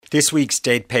This week's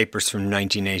date papers from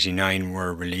 1989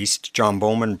 were released. John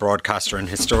Bowman, broadcaster and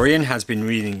historian, has been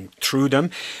reading through them,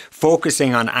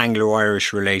 focusing on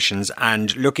Anglo-Irish relations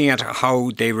and looking at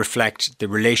how they reflect the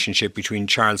relationship between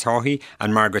Charles Haughey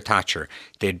and Margaret Thatcher.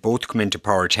 They'd both come into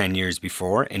power 10 years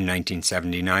before, in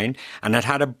 1979, and had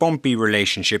had a bumpy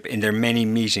relationship in their many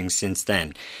meetings since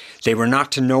then. They were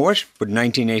not to know it, but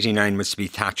 1989 was to be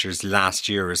Thatcher's last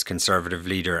year as Conservative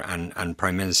leader and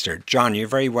Prime Minister. John, you're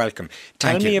very welcome.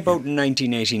 Tell me about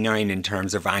 1989 in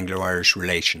terms of Anglo-Irish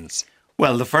relations.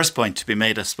 Well, the first point to be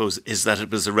made, I suppose, is that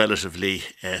it was a relatively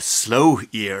slow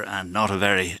year and not a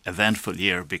very eventful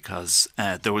year because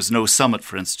there was no summit,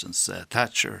 for instance.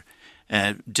 Thatcher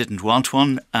didn't want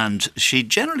one, and she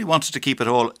generally wanted to keep it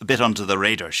all a bit under the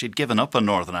radar. She'd given up on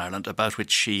Northern Ireland, about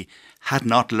which she had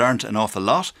not learnt an awful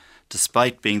lot,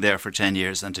 despite being there for 10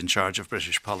 years and in charge of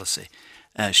British policy.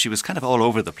 She was kind of all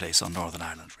over the place on Northern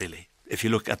Ireland, really, if you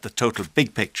look at the total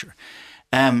big picture.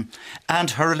 And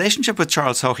her relationship with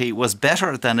Charles Haughey was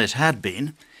better than it had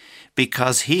been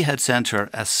because he had sent her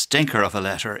a stinker of a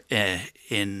letter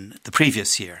in the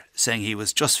previous year, saying he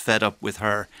was just fed up with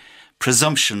her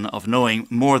presumption of knowing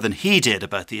more than he did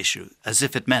about the issue, as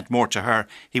if it meant more to her.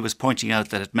 He was pointing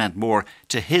out that it meant more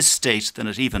to his state than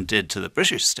it even did to the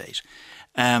British state.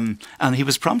 And he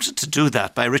was prompted to do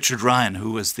that by Richard Ryan,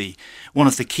 who was one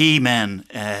of the key men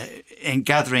in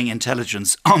gathering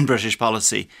intelligence on British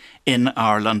policy in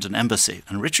our London embassy.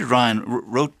 And Richard Ryan he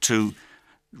wrote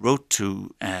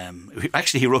to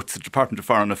the Department of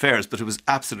Foreign Affairs, but it was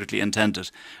absolutely intended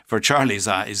for Charlie's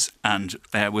eyes and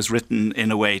was written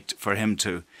in a way for him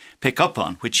to pick up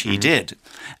on, which he did.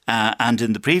 And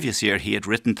in the previous year, he had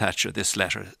written Thatcher this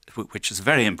letter, which is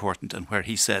very important, and where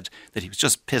he said that he was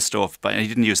just pissed off by, and he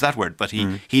didn't use that word, but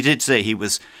he did say he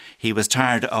was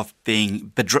tired of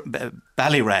being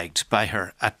ballyragged by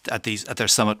her at their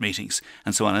summit meetings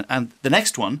and so on. And the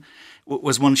next one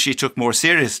was one she took more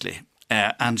seriously.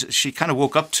 And she kind of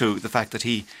woke up to the fact that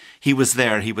he was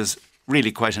there. He was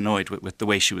really quite annoyed with the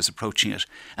way she was approaching it.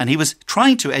 And he was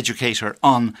trying to educate her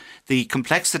on the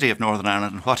complexity of Northern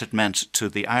Ireland and what it meant to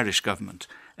the Irish government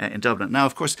in Dublin. Now,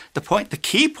 of course, the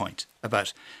key point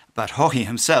about Haughey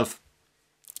himself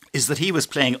is that he was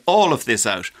playing all of this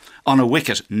out on a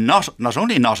wicket, not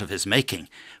only not of his making,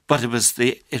 but it was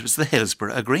the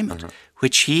Hillsborough Agreement,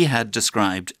 which he had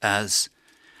described as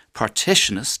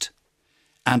partitionist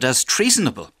and as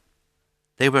treasonable.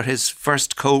 They were his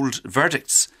first cold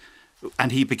verdicts.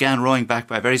 And he began rowing back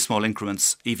by very small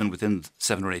increments, even within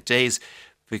 7 or 8 days,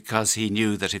 because he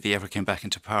knew that if he ever came back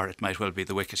into power, it might well be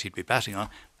the wicket he'd be batting on.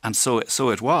 And so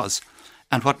it was.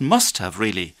 And what must have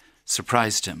really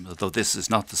surprised him, although this is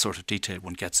not the sort of detail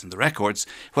one gets in the records,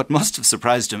 what must have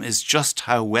surprised him is just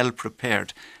how well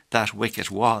prepared that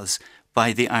wicket was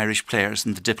by the Irish players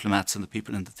and the diplomats and the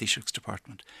people in the Taoiseach's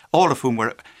department, all of whom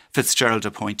were Fitzgerald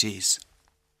appointees.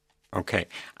 Okay,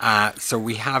 so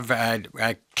we have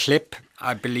a clip,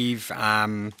 I believe.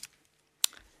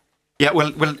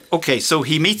 Okay. So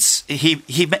he met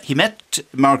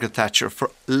Margaret Thatcher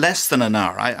for less than an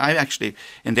hour. I actually,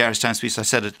 in the Irish Times piece, I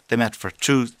said it. They met for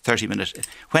 2 30-minute.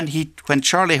 When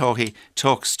Charlie Haughey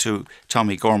talks to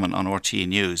Tommy Gorman on RTE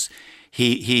News,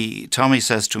 Tommy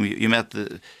says to me, You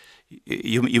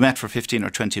met for 15 or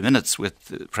 20 minutes with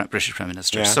the British Prime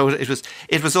Minister. Yeah. So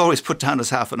it was always put down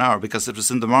as half an hour because it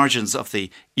was in the margins of the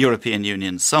European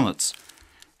Union summits.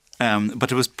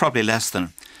 But it was probably less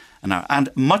than an hour. And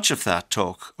much of that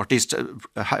talk, or at least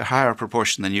a higher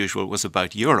proportion than usual, was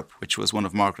about Europe, which was one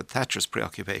of Margaret Thatcher's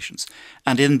preoccupations.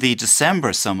 And in the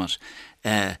December summit,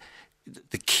 the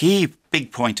key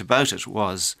big point about it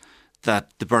was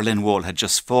that the Berlin Wall had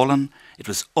just fallen. It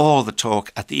was all the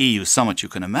talk at the EU summit. You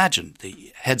can imagine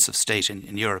the heads of state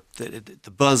in Europe, the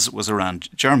buzz was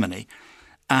around Germany.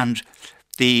 And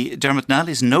Dermot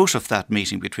Nally's note of that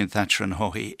meeting between Thatcher and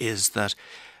Haughey is that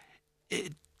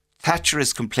Thatcher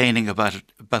is complaining about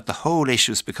the whole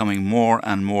issues becoming more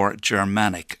and more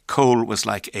Germanic. Kohl was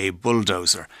like a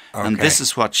bulldozer. Okay. And this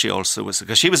is what she also was,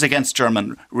 because she was against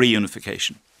German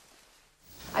reunification.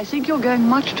 I think you're going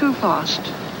much too fast.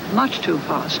 Much too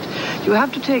fast. You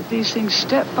have to take these things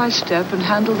step by step and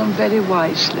handle them very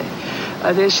wisely.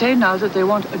 They say now that they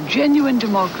want a genuine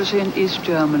democracy in East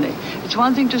Germany. It's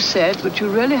one thing to say it, but you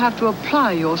really have to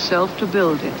apply yourself to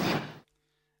build it.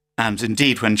 And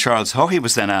indeed, when Charles Haughey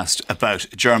was then asked about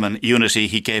German unity,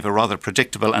 he gave a rather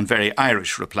predictable and very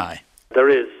Irish reply. There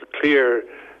is a clear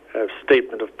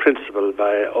statement of principle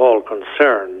by all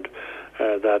concerned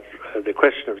that the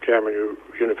question of German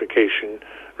reunification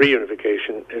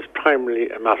is primarily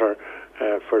a matter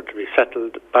for it to be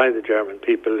settled by the German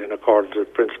people in accordance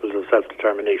with principles of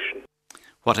self-determination.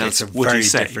 what else it's would very he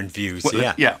say? Different views.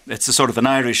 Well, yeah, it's a sort of an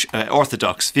Irish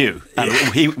orthodox view, and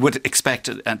he would expect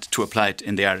it and to apply it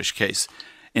in the Irish case.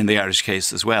 In the Irish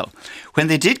case as well. When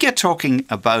they did get talking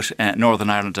about Northern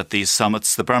Ireland at these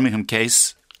summits, the Birmingham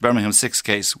 6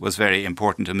 case was very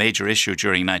important, a major issue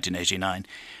during 1989,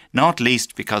 not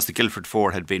least because the Guildford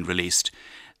 4 had been released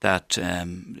that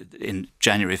in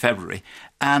January, February,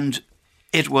 and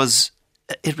it was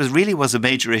a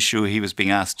major issue. He was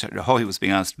being asked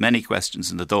many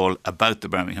questions in the Dáil about the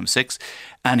Birmingham 6,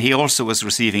 and he also was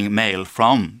receiving mail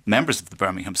from members of the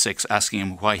Birmingham 6 asking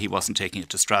him why he wasn't taking it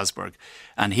to Strasbourg,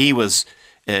 and he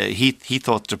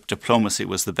thought diplomacy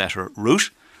was the better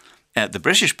route. The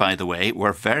British, by the way,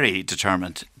 were very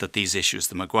determined that these issues,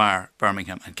 the Maguire,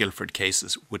 Birmingham and Guildford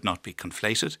cases, would not be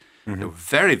conflated. Mm-hmm. They were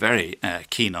very, very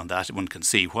keen on that. One can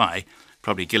see why.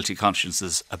 Probably guilty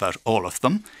consciences about all of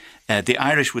them. The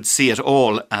Irish would see it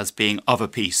all as being of a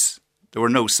piece. There were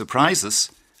no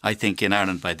surprises, I think, in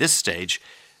Ireland by this stage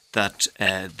that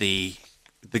the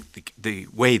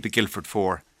way the Guildford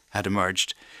 4 had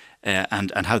emerged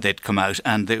and how they'd come out.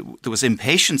 And there was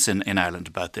impatience in Ireland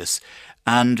about this.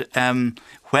 And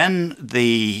when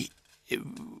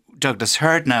Douglas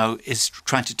Hurd now is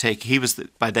trying to take, he was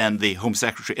by then the Home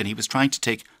Secretary, and he was trying to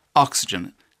take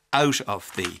oxygen out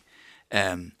of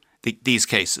these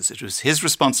cases. It was his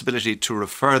responsibility to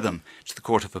refer them to the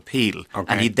Court of Appeal,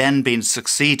 and he'd then been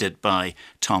succeeded by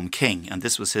Tom King, and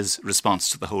this was his response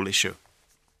to the whole issue.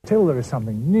 Till there is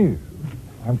something new,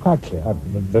 I'm quite clear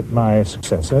that my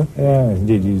successor,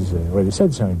 indeed he's already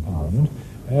said so in Parliament,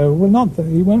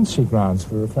 he won't see grounds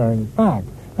for referring it back.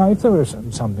 Now, if there was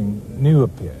something new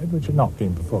appeared, which had not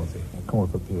been before the Court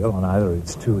of Appeal on either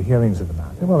its two hearings of the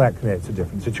matter, well, that creates a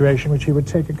different situation which he would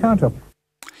take account of.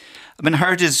 I mean,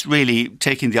 Hurd is really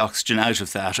taking the oxygen out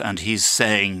of that, and he's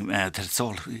saying that it's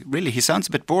all really. He sounds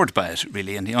a bit bored by it,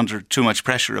 really, and he's under too much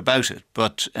pressure about it.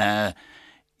 But the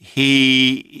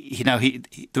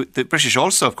British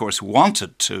also, of course,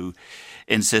 wanted to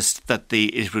insist that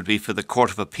it would be for the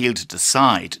Court of Appeal to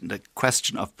decide. The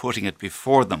question of putting it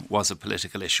before them was a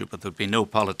political issue, but there would be no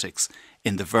politics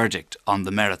in the verdict on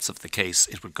the merits of the case.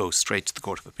 It would go straight to the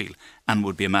Court of Appeal and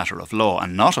would be a matter of law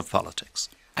and not of politics.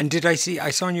 And I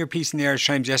saw in your piece in the Irish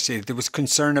Times yesterday, there was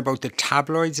concern about the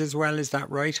tabloids as well, is that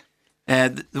right?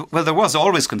 Well, there was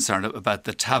always concern about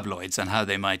the tabloids and how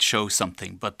they might show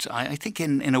something, but I think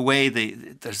in a way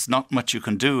there's not much you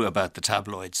can do about the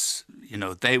tabloids. You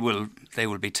know, they will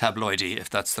be tabloidy, if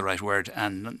that's the right word,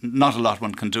 and not a lot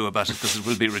one can do about it because it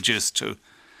will be reduced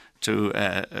to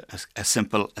a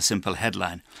simple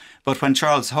headline. But when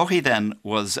Charles Haughey then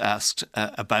was asked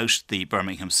about the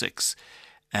Birmingham 6,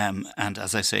 and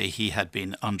as I say, he had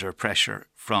been under pressure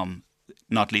from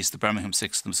not least the Birmingham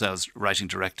 6 themselves, writing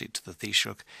directly to the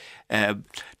Taoiseach.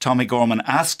 Tommy Gorman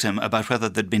asked him about whether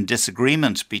there'd been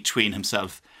disagreement between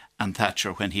himself and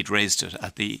Thatcher when he'd raised it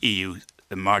at the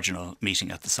the marginal meeting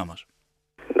at the summit.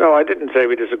 No, I didn't say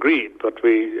we disagreed, but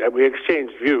we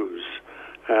exchanged views.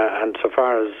 And so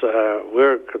far as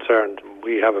we're concerned,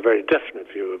 we have a very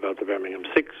definite view about the Birmingham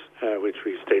 6, which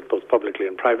we state both publicly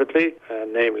and privately,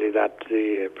 namely that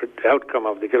the outcome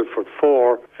of the Guildford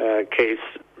 4 case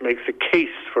makes a case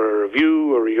for a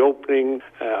review or reopening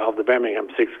of the Birmingham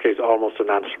 6 case almost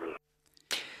unanswerable.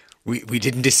 We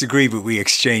didn't disagree, but we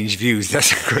exchanged views.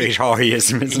 That's a great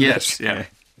Haugheyism, isn't it? Yes, yeah.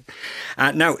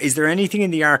 Now, is there anything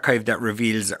in the archive that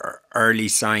reveals early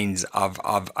signs of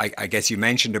I guess you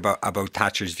mentioned about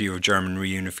Thatcher's view of German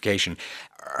reunification,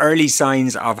 early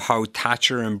signs of how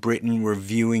Thatcher and Britain were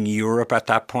viewing Europe at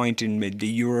that point in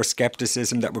the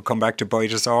Euroscepticism that would come back to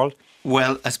bite us all?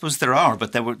 Well, I suppose there are,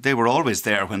 but they were always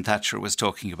there when Thatcher was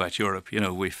talking about Europe. You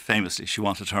know, she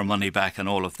wanted her money back and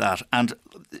all of that. And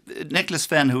Nicholas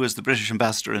Fenn, who was the British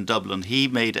ambassador in Dublin, he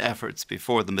made efforts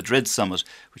before the Madrid summit,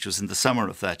 which was in the summer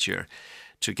of that year,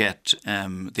 to get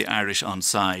the Irish on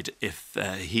side. If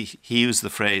he used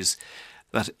the phrase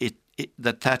that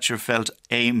that Thatcher felt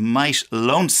a mite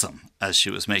lonesome as she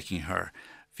was making her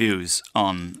views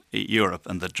on Europe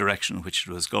and the direction in which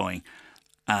it was going.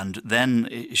 And then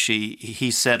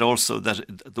he said also that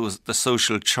the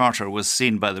social charter was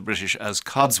seen by the British as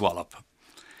codswallop.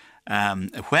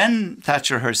 When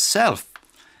Thatcher herself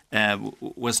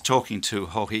was talking to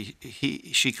Haughey,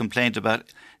 she complained about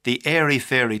the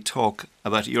airy-fairy talk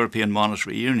about European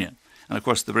Monetary Union. And of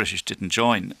course the British didn't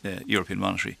join the European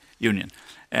Monetary Union.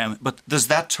 But there's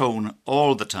that tone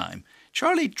all the time.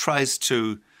 Charlie tries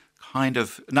to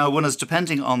now one is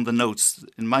depending on the notes,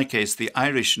 in my case the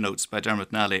Irish notes by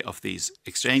Dermot Nally of these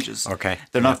exchanges. Okay.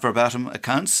 They're not verbatim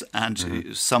accounts,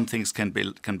 and some things can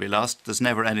be lost. There's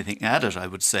never anything added, I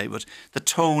would say, but the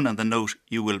tone and the note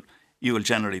you will you will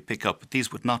generally pick up. But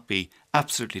these would not be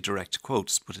absolutely direct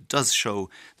quotes, but it does show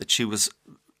that she was,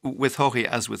 with Haughey,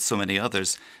 as with so many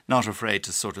others, not afraid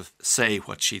to sort of say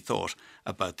what she thought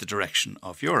about the direction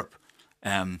of Europe.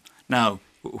 Now,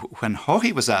 when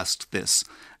Haughey was asked this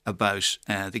about,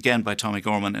 again by Tommy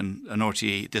Gorman in an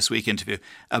RTE This Week interview,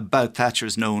 about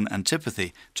Thatcher's known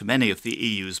antipathy to many of the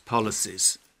EU's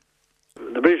policies.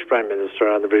 The British Prime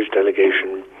Minister and the British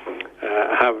delegation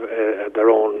have their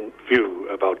own view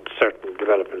about certain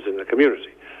developments in the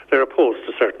community. They're opposed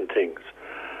to certain things.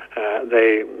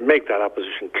 They make that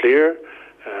opposition clear.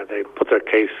 They put their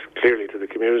case clearly to the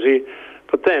community.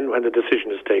 But then when the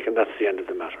decision is taken, that's the end of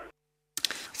the matter.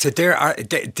 So there are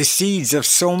the seeds of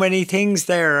so many things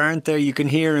there, aren't there? You can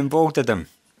hear in both of them.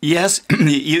 Yes,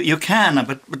 you can,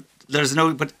 but there's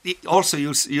no. But also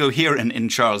you'll hear in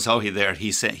Charles Haughey there.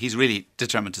 He's really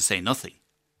determined to say nothing.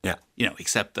 Yeah,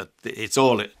 except that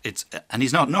and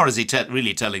he's not. Nor is he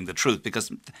really telling the truth,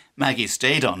 because Maggie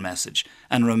stayed on message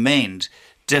and remained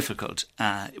difficult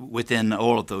within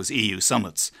all of those EU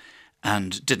summits,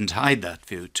 and didn't hide that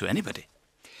view to anybody.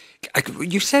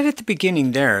 You said at the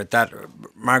beginning there that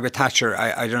Margaret Thatcher,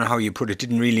 I don't know how you put it,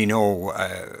 didn't really know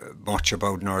much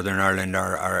about Northern Ireland,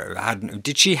 or hadn't.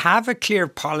 Did she have a clear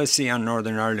policy on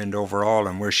Northern Ireland overall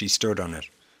and where she stood on it?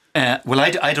 Well,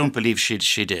 I don't believe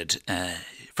she did.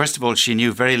 First of all, she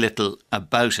knew very little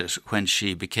about it when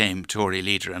she became Tory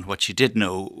leader, and what she did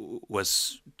know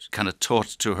was kind of taught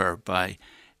to her by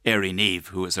Éire Niamh,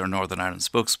 who was her Northern Ireland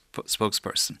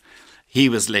spokesperson. He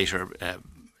was later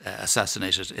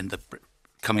assassinated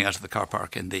coming out of the car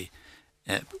park in the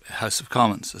House of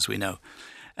Commons, as we know.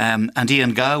 And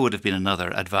Ian Gow would have been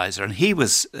another advisor, and he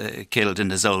was killed in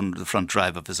the front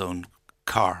drive of his own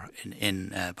car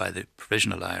by the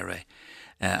Provisional IRA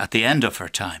at the end of her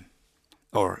time,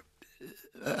 or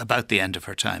about the end of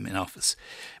her time in office.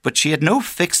 But she had no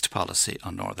fixed policy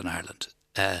on Northern Ireland,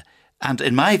 and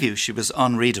in my view, she was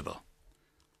unreadable.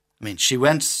 I mean, she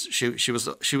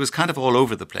was kind of all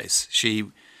over the place.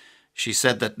 She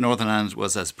said that Northern Ireland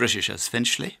was as British as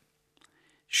Finchley.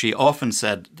 She often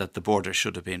said that the border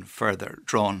should have been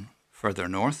drawn further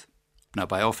north. Now,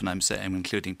 by often I'm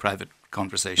including private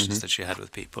conversations that she had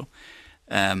with people.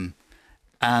 And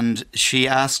she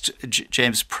asked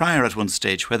James Pryor at one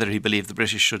stage whether he believed the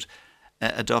British should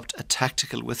adopt a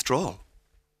tactical withdrawal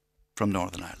from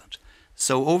Northern Ireland.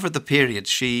 So over the period,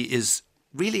 she is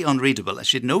really unreadable, and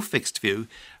she had no fixed view.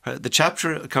 The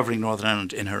chapter covering Northern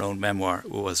Ireland in her own memoir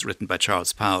was written by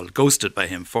Charles Powell, ghosted by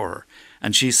him for her,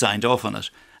 and she signed off on it.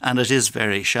 And it is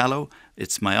very shallow,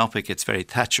 it's myopic, it's very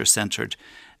Thatcher-centred.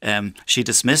 She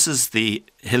dismisses the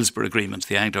Hillsborough Agreement,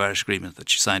 the Anglo-Irish Agreement that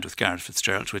she signed with Garret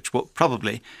FitzGerald, which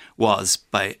probably was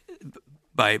by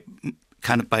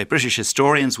British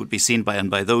historians would be seen by, and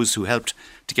by those who helped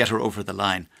to get her over the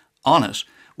line on it,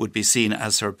 would be seen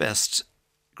as her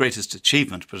greatest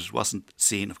achievement, but it wasn't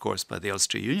seen, of course, by the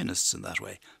Ulster Unionists in that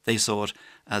way. They saw it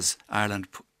as Ireland,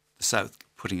 the South,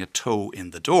 putting a toe in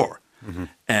the door,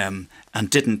 and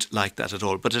didn't like that at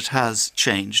all. But it has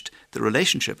changed the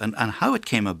relationship. And how it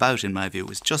came about, in my view,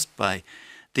 was just by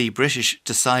the British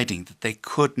deciding that they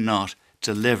could not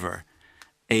deliver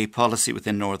a policy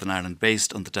within Northern Ireland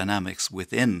based on the dynamics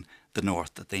within the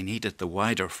North, that they needed the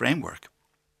wider framework,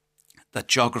 that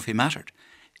geography mattered.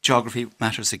 Geography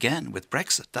matters again with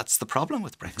Brexit. That's the problem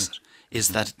with Brexit, is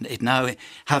that it now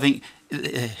having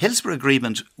Hillsborough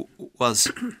Agreement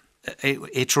was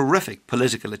a terrific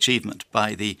political achievement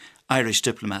by the Irish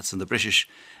diplomats and the British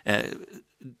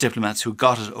diplomats who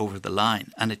got it over the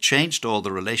line, and it changed all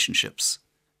the relationships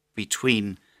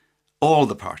between all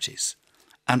the parties.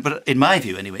 But in my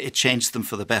view, anyway, it changed them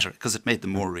for the better because it made them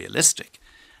more realistic.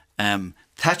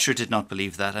 Thatcher did not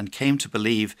believe that and came to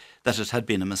believe that it had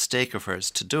been a mistake of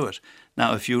hers to do it.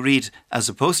 Now, if you read, as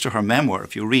opposed to her memoir,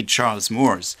 if you read Charles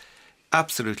Moore's,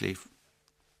 absolutely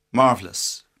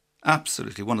marvellous,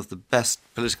 absolutely one of the best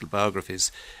political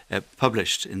biographies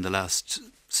published in the last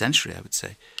century, I would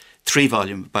say,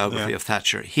 3-volume biography of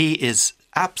Thatcher. He is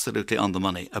absolutely on the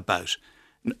money about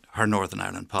her Northern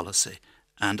Ireland policy,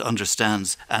 and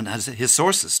understands and has his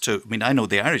sources too. I mean, I know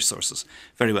the Irish sources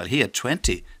very well. He had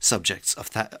 20 subjects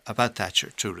about Thatcher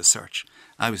to research.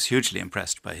 I was hugely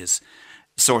impressed by his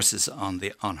sources on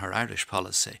her Irish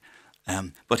policy.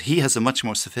 But he has a much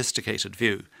more sophisticated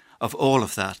view of all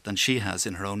of that than she has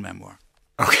in her own memoir.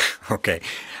 Okay.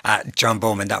 John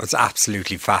Bowman, that was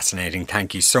absolutely fascinating.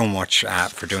 Thank you so much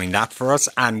for doing that for us,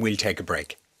 and we'll take a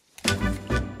break.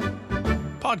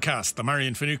 Podcast The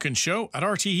Marion Finucane Show at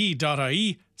rte.ie/radio.